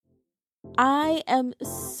I am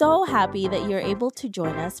so happy that you're able to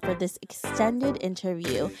join us for this extended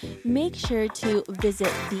interview. Make sure to visit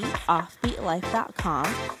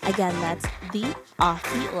theoffbeatlife.com. Again, that's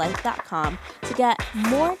theoffbeatlife.com to get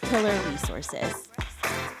more killer resources.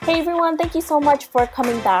 Hey everyone, thank you so much for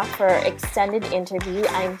coming back for our extended interview.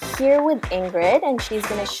 I'm here with Ingrid, and she's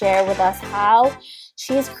going to share with us how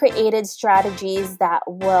she's created strategies that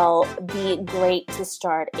will be great to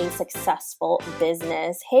start a successful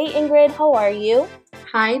business. Hey Ingrid, how are you?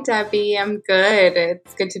 Hi Debbie, I'm good.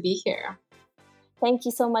 It's good to be here. Thank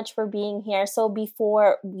you so much for being here. So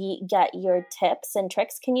before we get your tips and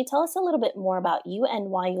tricks, can you tell us a little bit more about you and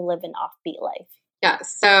why you live an offbeat life? Yeah,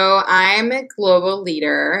 so I'm a global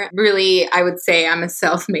leader. Really, I would say I'm a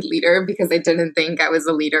self-made leader because I didn't think I was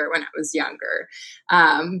a leader when I was younger.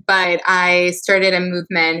 But I started a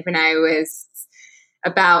movement when I was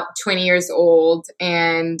about 20 years old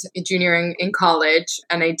and a junior in college,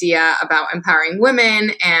 an idea about empowering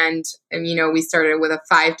women. And, we started with a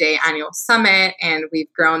 5-day annual summit, and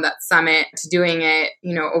we've grown that summit to doing it,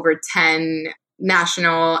 over 10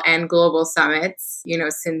 national and global summits,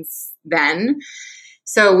 since then.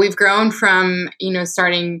 So we've grown from,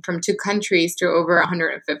 starting from 2 countries to over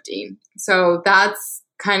 150. So that's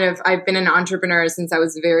I've been an entrepreneur since I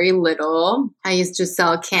was very little. I used to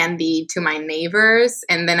sell candy to my neighbors,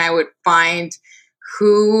 and then I would find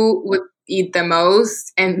who would eat the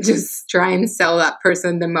most and just try and sell that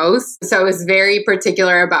person the most. So I was very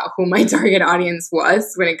particular about who my target audience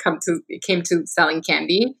was when it came to selling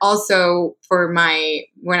candy. Also, when I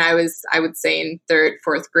was, I would say in 3rd,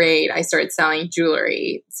 4th grade, I started selling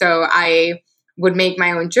jewelry. So I would make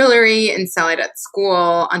my own jewelry and sell it at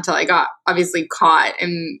school until I got obviously caught,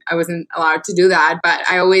 and I wasn't allowed to do that. But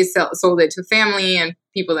I always sold it to family and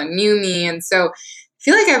people that knew me. And so I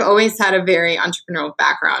feel like I've always had a very entrepreneurial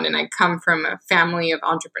background, and I come from a family of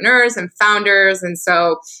entrepreneurs and founders. And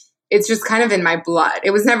so it's just kind of in my blood. It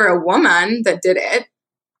was never a woman that did it.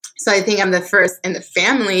 So I think I'm the first in the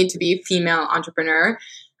family to be a female entrepreneur,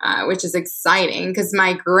 which is exciting because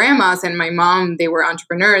my grandmas and my mom, they were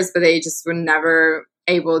entrepreneurs, but they just were never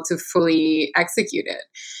able to fully execute it.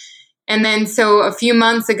 And then so a few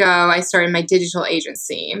months ago, I started my digital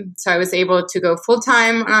agency. So I was able to go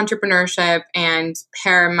full-time on entrepreneurship and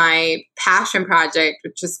pair my passion project,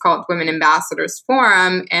 which is called Women Ambassadors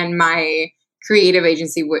Forum, and my creative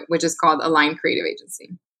agency, which is called Align Creative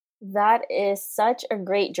Agency. That is such a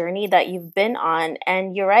great journey that you've been on.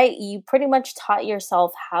 And you're right, you pretty much taught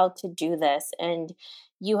yourself how to do this. And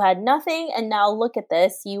you had nothing, and now look at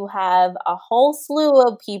this. You have a whole slew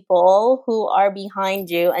of people who are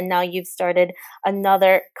behind you, and now you've started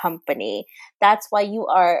another company. That's why you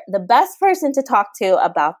are the best person to talk to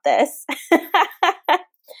about this.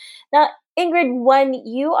 Now, Ingrid, when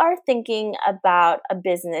you are thinking about a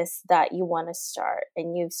business that you want to start,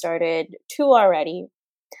 and you've started 2 already,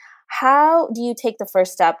 how do you take the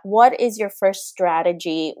first step? What is your first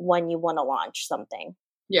strategy when you want to launch something?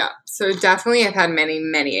 Yeah, so definitely I've had many,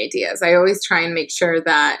 many ideas. I always try and make sure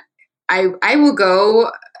that I will go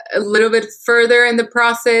a little bit further in the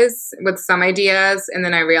process with some ideas, and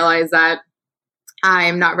then I realize that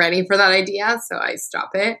I'm not ready for that idea, so I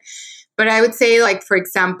stop it. But I would say, like, for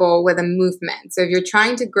example, with a movement. So if you're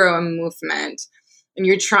trying to grow a movement and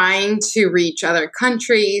you're trying to reach other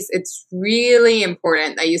countries, it's really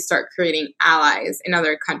important that you start creating allies in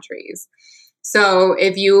other countries. So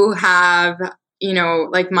if you have,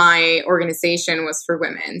 like my organization was for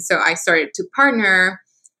women. So I started to partner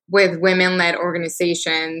with women-led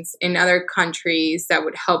organizations in other countries that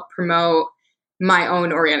would help promote my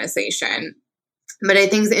own organization. But I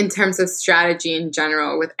think in terms of strategy in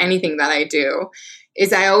general, with anything that I do,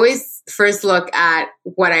 is I always first look at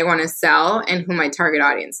what I want to sell and who my target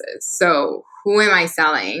audience is. So who am I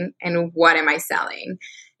selling and what am I selling?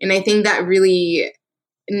 And I think that really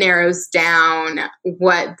narrows down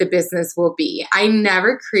what the business will be. I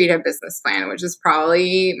never create a business plan, which is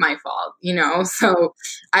probably my fault, so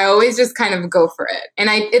I always just kind of go for it. And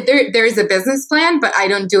there is a business plan, but I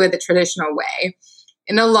don't do it the traditional way.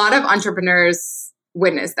 And a lot of entrepreneurs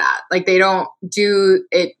witness that. Like, they don't do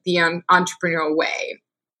it the entrepreneurial way.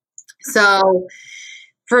 So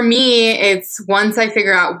for me, it's once I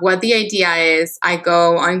figure out what the idea is, I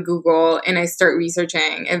go on Google and I start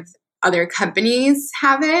researching if other companies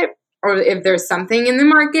have it, or if there's something in the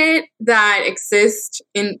market that exists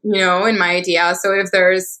in my idea. So if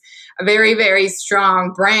there's a very, very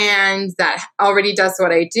strong brand that already does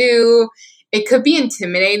what I do, it could be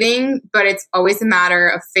intimidating, but it's always a matter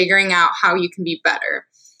of figuring out how you can be better.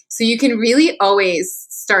 So you can really always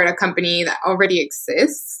start a company that already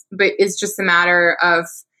exists, but it's just a matter of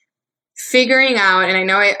figuring out, and I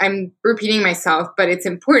know I'm repeating myself, but it's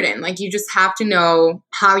important. Like, you just have to know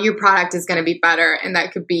how your product is going to be better. And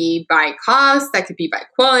that could be by cost, that could be by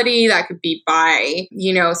quality, that could be by,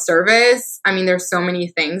 service. I mean, there's so many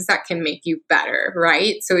things that can make you better,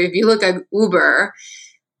 right? So if you look at Uber,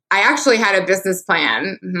 I actually had a business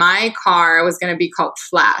plan. My car was going to be called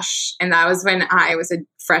Flash. And that was when I was a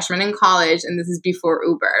freshman in college. And this is before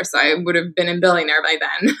Uber. So I would have been a billionaire by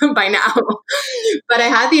then, by now. But I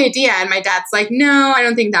had the idea. And my dad's like, no, I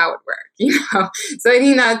don't think that would work. So I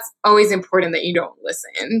think that's always important, that you don't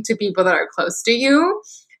listen to people that are close to you.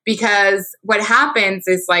 Because what happens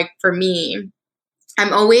is, like, for me,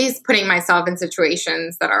 I'm always putting myself in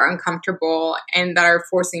situations that are uncomfortable and that are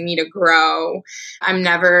forcing me to grow. I'm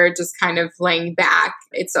never just kind of laying back.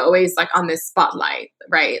 It's always like on this spotlight,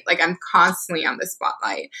 right? Like, I'm constantly on the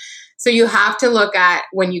spotlight. So you have to look at,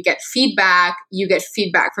 when you get feedback, you get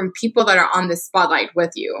feedback from people that are on the spotlight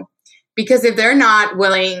with you. Because if they're not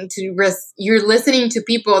willing to risk, you're listening to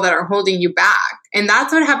people that are holding you back. And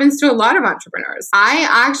that's what happens to a lot of entrepreneurs. I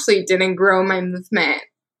actually didn't grow my movement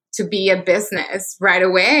to be a business right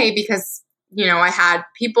away because, I had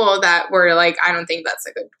people that were like, I don't think that's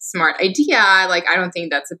a good, smart idea. Like, I don't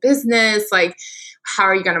think that's a business. Like, how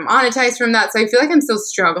are you going to monetize from that? So I feel like I'm still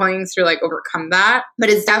struggling to like overcome that, but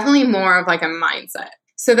it's definitely more of like a mindset.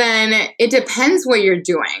 So then it depends what you're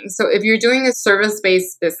doing. So if you're doing a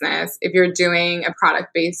service-based business, if you're doing a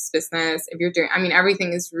product-based business, if you're doing,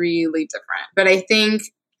 everything is really different. But I think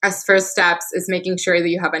as first steps is making sure that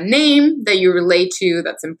you have a name that you relate to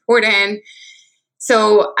that's important.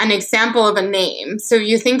 So an example of a name. So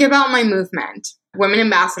you think about my movement, Women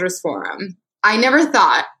Ambassadors Forum. I never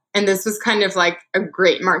thought, and this was kind of like a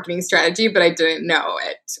great marketing strategy, but I didn't know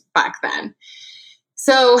it back then.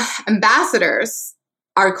 So ambassadors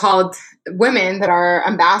are called, women that are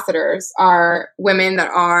ambassadors are women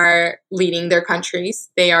that are leading their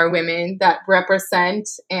countries. They are women that represent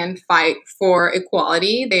and fight for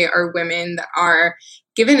equality. They are women that are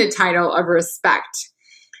given a title of respect.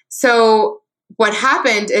 So what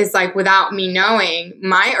happened is, like, without me knowing,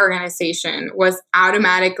 my organization was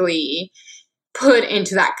automatically put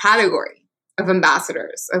into that category of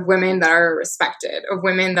ambassadors, of women that are respected, of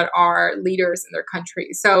women that are leaders in their country.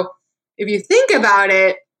 So if you think about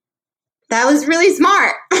it, that was really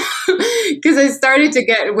smart because I started to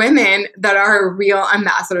get women that are real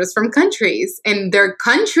ambassadors from countries, and their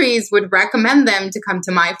countries would recommend them to come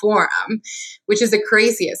to my forum, which is the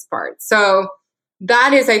craziest part. So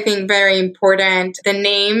that is, I think, very important. The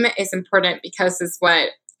name is important because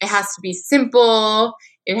it has to be simple.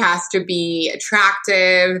 It has to be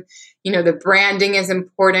attractive. The branding is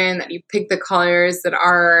important, that you pick the colors that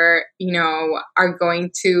are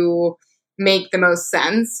going to make the most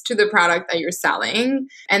sense to the product that you're selling.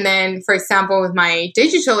 And then, for example, with my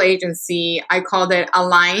digital agency, I called it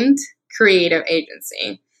Aligned Creative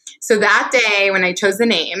Agency. So that day when I chose the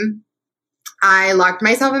name, I locked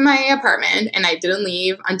myself in my apartment and I didn't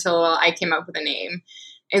leave until I came up with a name.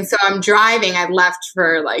 And so I'm driving, I left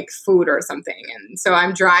for like food or something. And so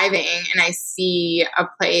I'm driving and I see a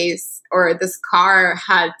place, or this car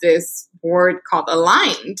had this word called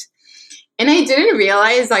Aligned. And I didn't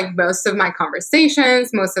realize, like, most of my conversations,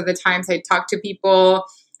 most of the times I talk to people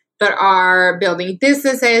that are building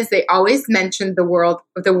businesses, they always mention the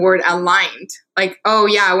word aligned. Like, oh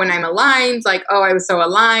yeah, when I'm aligned, like, oh, I was so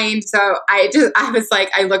aligned. So I was like,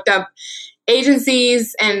 I looked up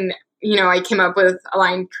agencies and, I came up with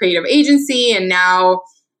Aligned Creative Agency. And now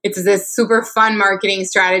it's this super fun marketing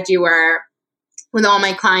strategy where with all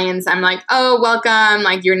my clients, I'm like, oh, welcome.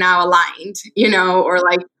 Like, you're now aligned, or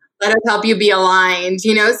like, let us help you be aligned,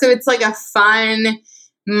 So it's like a fun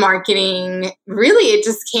marketing. Really, it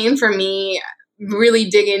just came from me really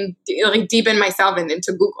digging like deep in myself and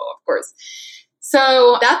into Google, of course.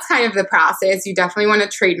 So that's kind of the process. You definitely want to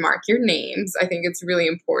trademark your names. I think it's really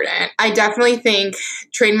important. I definitely think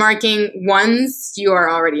trademarking once you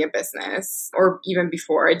are already a business, or even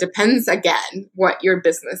before, it depends again what your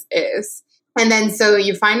business is. And then so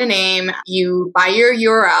you find a name, you buy your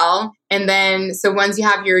URL, and then so once you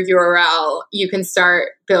have your URL, you can start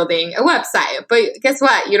building a website. But guess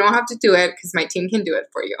what? You don't have to do it because my team can do it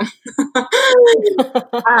for you.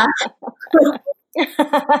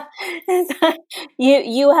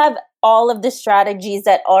 You have all of the strategies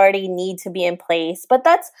that already need to be in place. But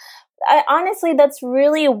honestly, that's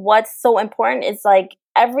really what's so important. It's like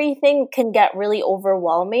everything can get really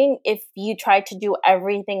overwhelming if you try to do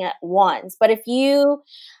everything at once. But if you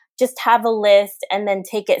just have a list and then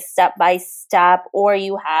take it step by step, or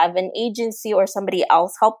you have an agency or somebody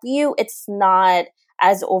else help you, it's not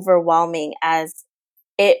as overwhelming as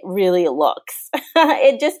it really looks.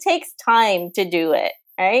 It just takes time to do it,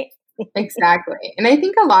 right? Exactly. And I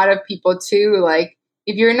think a lot of people too, like,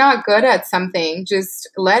 if you're not good at something, just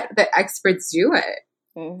let the experts do it.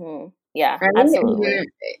 Mm-hmm. Yeah, Right? absolutely.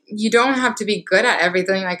 You don't have to be good at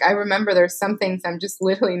everything. Like, I remember there's some things I'm just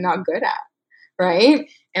literally not good at. Right.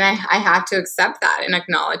 And I had to accept that and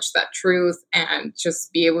acknowledge that truth and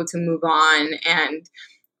just be able to move on and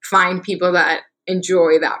find people that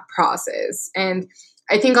enjoy that process. And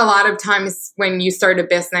I think a lot of times when you start a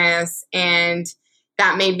business, and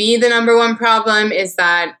that may be the number one problem, is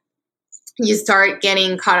that you start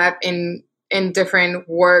getting caught up in different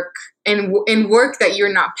work, in work that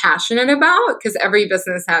you're not passionate about, because every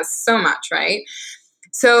business has so much, right?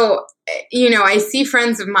 So, I see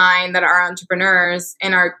friends of mine that are entrepreneurs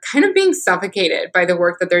and are kind of being suffocated by the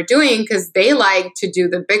work that they're doing because they like to do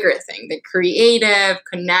the bigger thing, the creative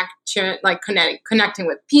connection, like connecting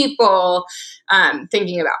with people,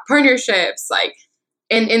 thinking about partnerships, like,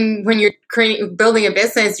 and when you're building a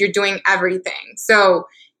business, you're doing everything. So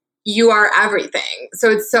you are everything.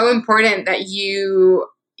 So it's so important that you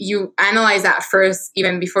analyze that first,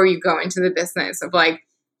 even before you go into the business, of like,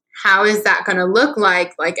 how is that going to look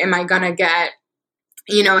like? Like, am I going to get,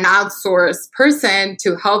 an outsourced person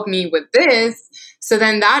to help me with this? So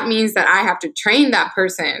then that means that I have to train that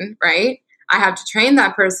person, right? I have to train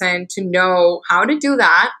that person to know how to do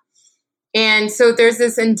that. And so there's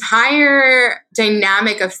this entire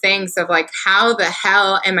dynamic of things of like, how the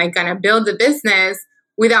hell am I going to build a business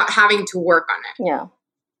without having to work on it? Yeah.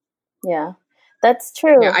 Yeah. That's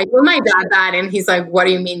true. Yeah, I told my dad that, and he's like, "What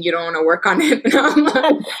do you mean you don't want to work on it?" And I'm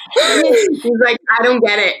like, he's like, "I don't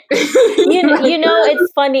get it."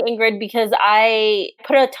 It's funny, Ingrid, because I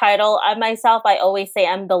put a title on myself. I always say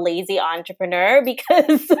I'm the lazy entrepreneur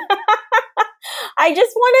because I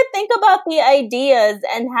just want to think about the ideas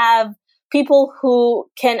and have people who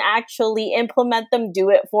can actually implement them do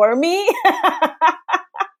it for me.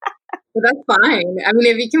 But that's fine. I mean,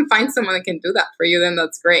 if you can find someone that can do that for you, then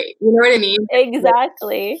that's great. You know what I mean?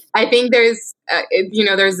 Exactly. I think there's,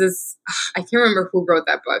 there's this, I can't remember who wrote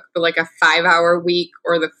that book, but like a 5-hour week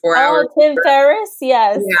or the 4-hour. Oh, Tim Ferriss?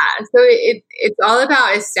 Yes. Yeah. So it's all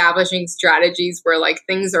about establishing strategies where like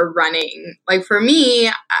things are running. Like for me,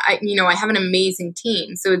 I have an amazing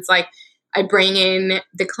team. So it's like, I bring in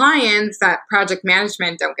the clients. That project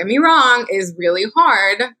management, don't get me wrong, is really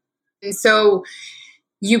hard. And so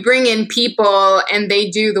you bring in people and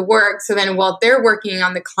they do the work. So then while they're working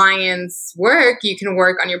on the client's work, you can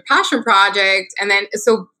work on your passion project, and then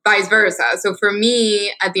so vice versa. So for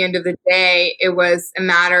me, at the end of the day, it was a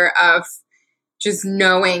matter of just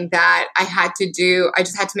knowing that I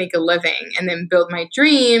just had to make a living and then build my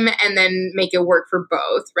dream and then make it work for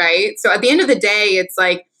both, right? So at the end of the day, it's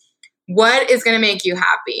like, what is going to make you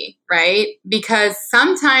happy, right? Because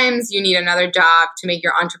sometimes you need another job to make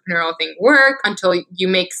your entrepreneurial thing work until you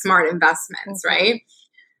make smart investments, right?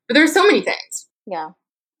 But there's so many things. Yeah.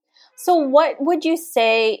 So what would you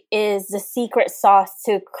say is the secret sauce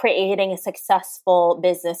to creating a successful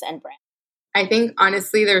business and brand? I think,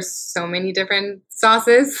 honestly, there's so many different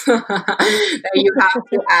sauces that you have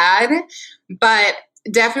to add. But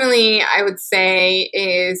definitely, I would say,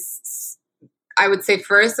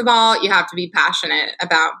 first of all, you have to be passionate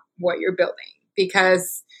about what you're building.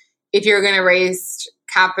 Because if you're going to raise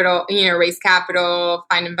capital,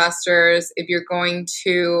 find investors, if you're going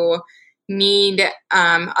to need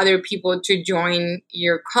other people to join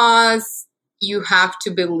your cause, you have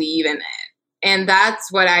to believe in it. And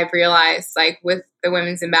that's what I've realized, like with the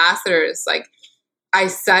women's ambassadors, like I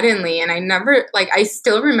still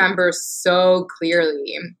remember so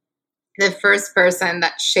clearly the first person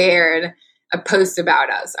that shared a post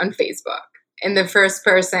about us on Facebook and the first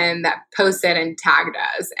person that posted and tagged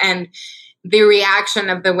us and the reaction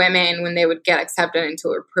of the women when they would get accepted into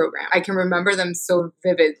a program. I can remember them so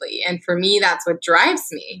vividly. And for me, that's what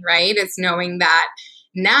drives me, right? It's knowing that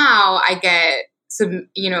now I get some,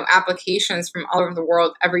 applications from all over the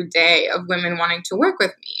world every day of women wanting to work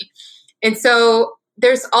with me. And so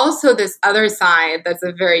there's also this other side that's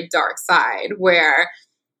a very dark side where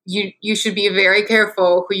you should be very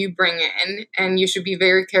careful who you bring in, and you should be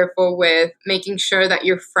very careful with making sure that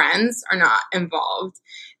your friends are not involved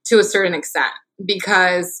to a certain extent,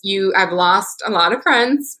 because I've lost a lot of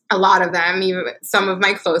friends, a lot of them, even some of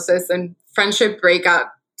my closest, and friendship breakups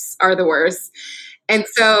are the worst. And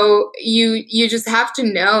so you just have to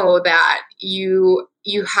know that you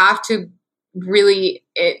have to really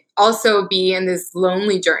also be in this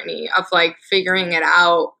lonely journey of like figuring it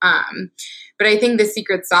out. But I think the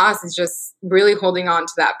secret sauce is just really holding on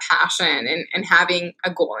to that passion and having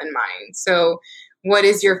a goal in mind. So what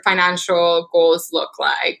is your financial goals look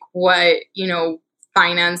like? What,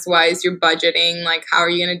 finance wise, you're budgeting, like, how are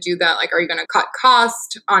you going to do that? Like, are you going to cut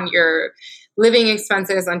cost on your living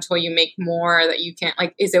expenses until you make more that you can't,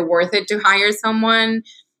 like, is it worth it to hire someone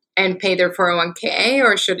and pay their 401k,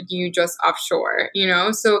 or should you just offshore,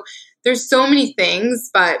 So there's so many things,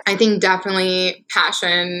 but I think definitely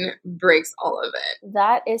passion breaks all of it.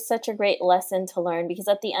 That is such a great lesson to learn, because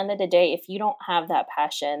at the end of the day, if you don't have that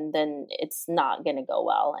passion, then it's not going to go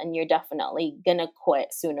well, and you're definitely going to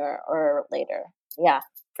quit sooner or later. Yeah,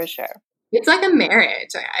 for sure. It's like a marriage.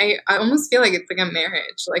 I almost feel like it's like a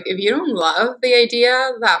marriage. Like, if you don't love the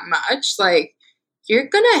idea that much, like, you're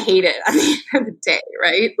going to hate it at the end of the day,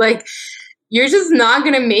 right? Like, you're just not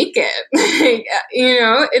going to make it.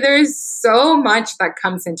 There's so much that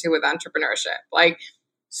comes into with entrepreneurship, like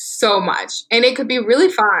so much. And it could be really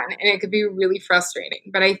fun and it could be really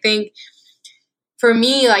frustrating. But I think for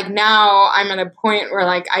me, like, now I'm at a point where,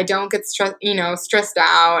 like, I don't get stressed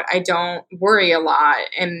out. I don't worry a lot.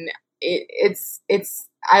 And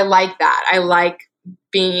I like that. I like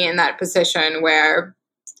being in that position where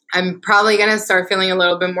I'm probably going to start feeling a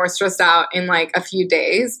little bit more stressed out in like a few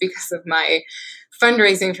days because of my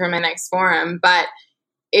fundraising for my next forum. But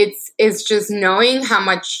it's just knowing how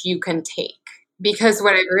much you can take. Because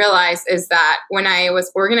what I realized is that when I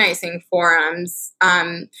was organizing forums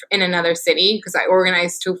in another city, because I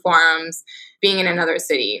organized 2 forums being in another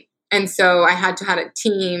city. And so I had to have a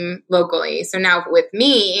team locally. So now with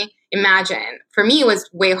me, imagine, for me, it was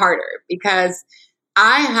way harder because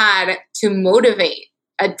I had to motivate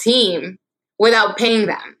a team without paying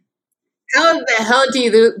them. How the hell do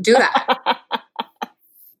you do that?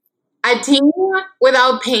 A team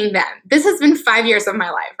without paying them. This has been 5 years of my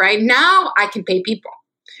life, right? Now I can pay people.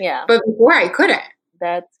 Yeah. But before I couldn't.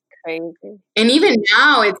 That's crazy. And even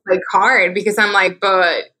now it's like hard because I'm like,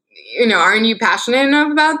 but, aren't you passionate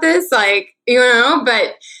enough about this? Like,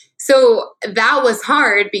 but so that was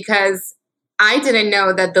hard because I didn't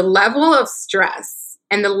know that the level of stress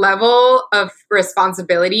and the level of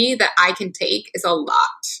responsibility that I can take is a lot.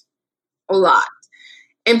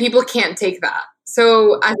 And people can't take that.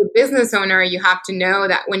 So as a business owner, you have to know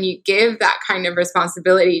that when you give that kind of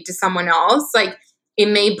responsibility to someone else, like, it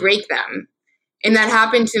may break them. And that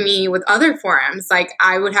happened to me with other forums. Like,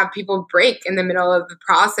 I would have people break in the middle of the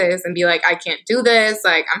process and be like, I can't do this.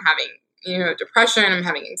 Like, I'm having, depression, I'm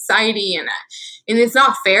having anxiety, and it's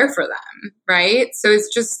not fair for them, right? So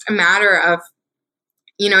it's just a matter of,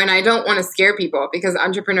 and I don't want to scare people because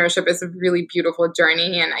entrepreneurship is a really beautiful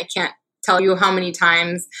journey, and I can't tell you how many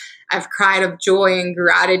times I've cried of joy and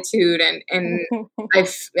gratitude, and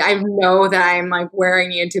I know that I'm like where I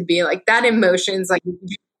need to be. Like, that emotion's like, you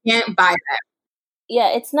can't buy that.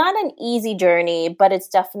 Yeah, it's not an easy journey, but it's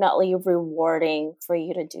definitely rewarding for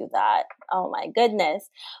you to do that. Oh my goodness.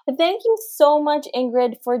 But thank you so much,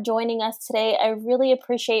 Ingrid, for joining us today. I really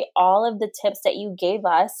appreciate all of the tips that you gave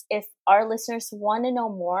us. If our listeners want to know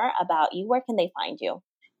more about you, where can they find you?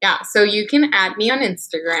 Yeah, so you can add me on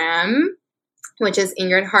Instagram, which is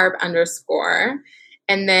Ingrid Harb _.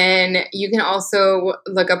 And then you can also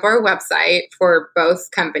look up our website for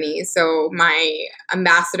both companies. So my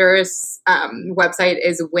ambassador's website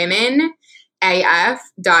is womenaf.org.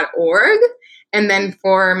 And then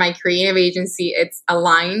for my creative agency, it's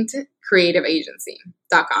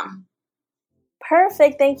alignedcreativeagency.com.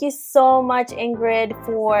 Perfect. Thank you so much, Ingrid,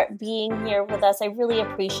 for being here with us. I really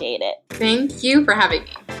appreciate it. Thank you for having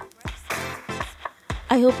me.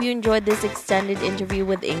 I hope you enjoyed this extended interview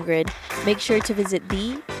with Ingrid. Make sure to visit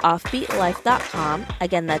theoffbeatlife.com.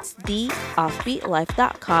 Again, that's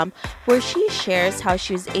theoffbeatlife.com, where she shares how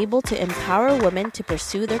she was able to empower women to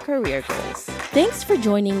pursue their career goals. Thanks for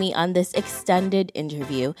joining me on this extended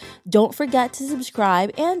interview. Don't forget to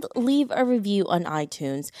subscribe and leave a review on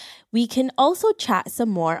iTunes. We can also chat some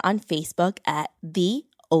more on Facebook at The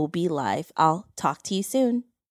OB Life. I'll talk to you soon.